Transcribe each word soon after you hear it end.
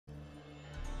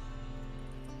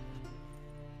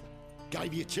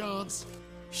Gave you a chance.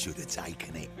 Should have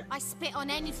taken it. I spit on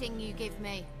anything you give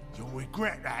me. You'll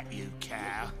regret that, you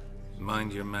cow.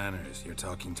 Mind your manners, you're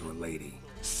talking to a lady.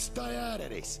 Stay out of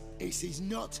this. This is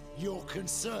not your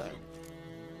concern.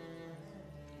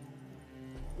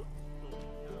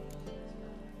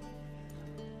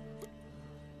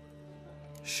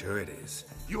 Sure it is.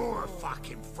 You're a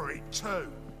fucking freak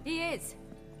too. He is.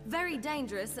 Very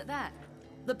dangerous at that.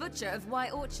 The butcher of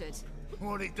White Orchard.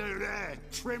 What'd he do there?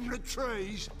 Trim the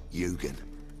trees? Eugen.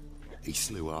 He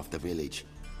slew half the village.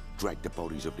 Dragged the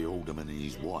bodies of the alderman and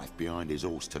his wife behind his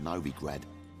horse to Novigrad.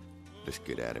 Let's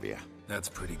get out of here. That's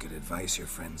pretty good advice your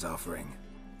friend's offering.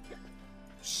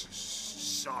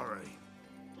 Sorry.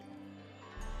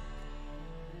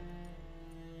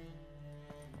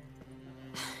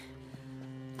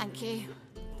 Thank you.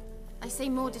 They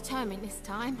seem more determined this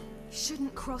time.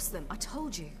 Shouldn't cross them, I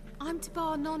told you. I'm to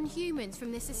bar non-humans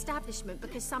from this establishment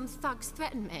because some thugs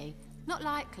threaten me. Not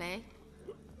likely.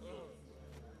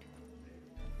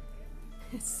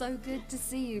 It's so good to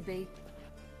see you, Bee.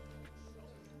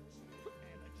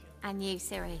 And you,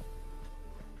 Ciri.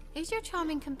 Who's your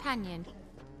charming companion?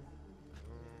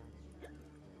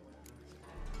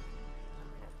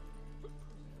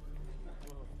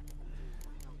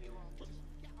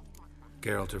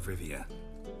 Geralt of Rivia.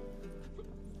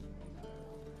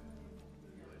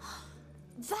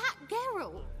 That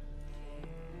Geralt!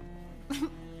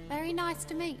 Very nice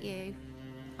to meet you.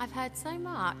 I've heard so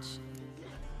much.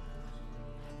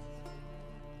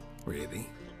 Really?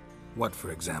 What,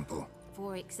 for example?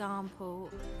 For example,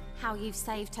 how you've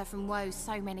saved her from woes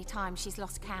so many times she's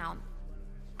lost count.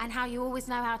 And how you always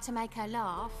know how to make her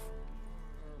laugh.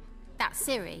 That's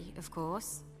Ciri, of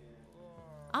course.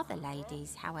 Other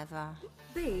ladies, however...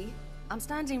 Bee, I'm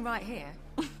standing right here.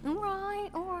 All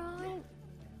right.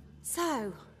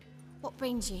 So, what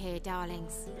brings you here,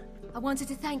 darlings? I wanted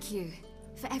to thank you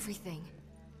for everything.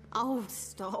 Oh,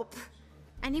 stop.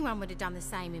 Anyone would have done the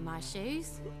same in my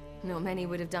shoes. Not many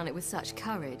would have done it with such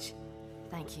courage.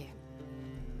 Thank you.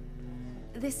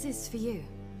 This is for you.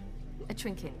 A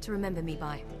trinket to remember me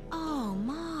by. Oh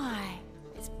my,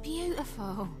 it's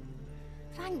beautiful.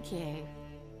 Thank you.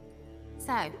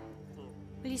 So,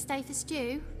 will you stay for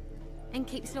stew? And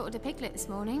keep slaughtered a piglet this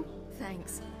morning?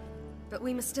 Thanks. But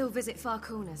we must still visit Far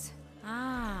Corners.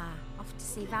 Ah, off to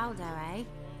see Valdo, eh?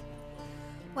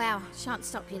 Well, shan't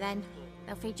stop you then.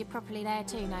 They'll feed you properly there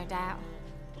too, no doubt.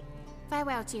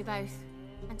 Farewell to you both.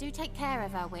 And do take care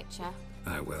of our Witcher.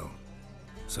 I will.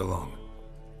 So long.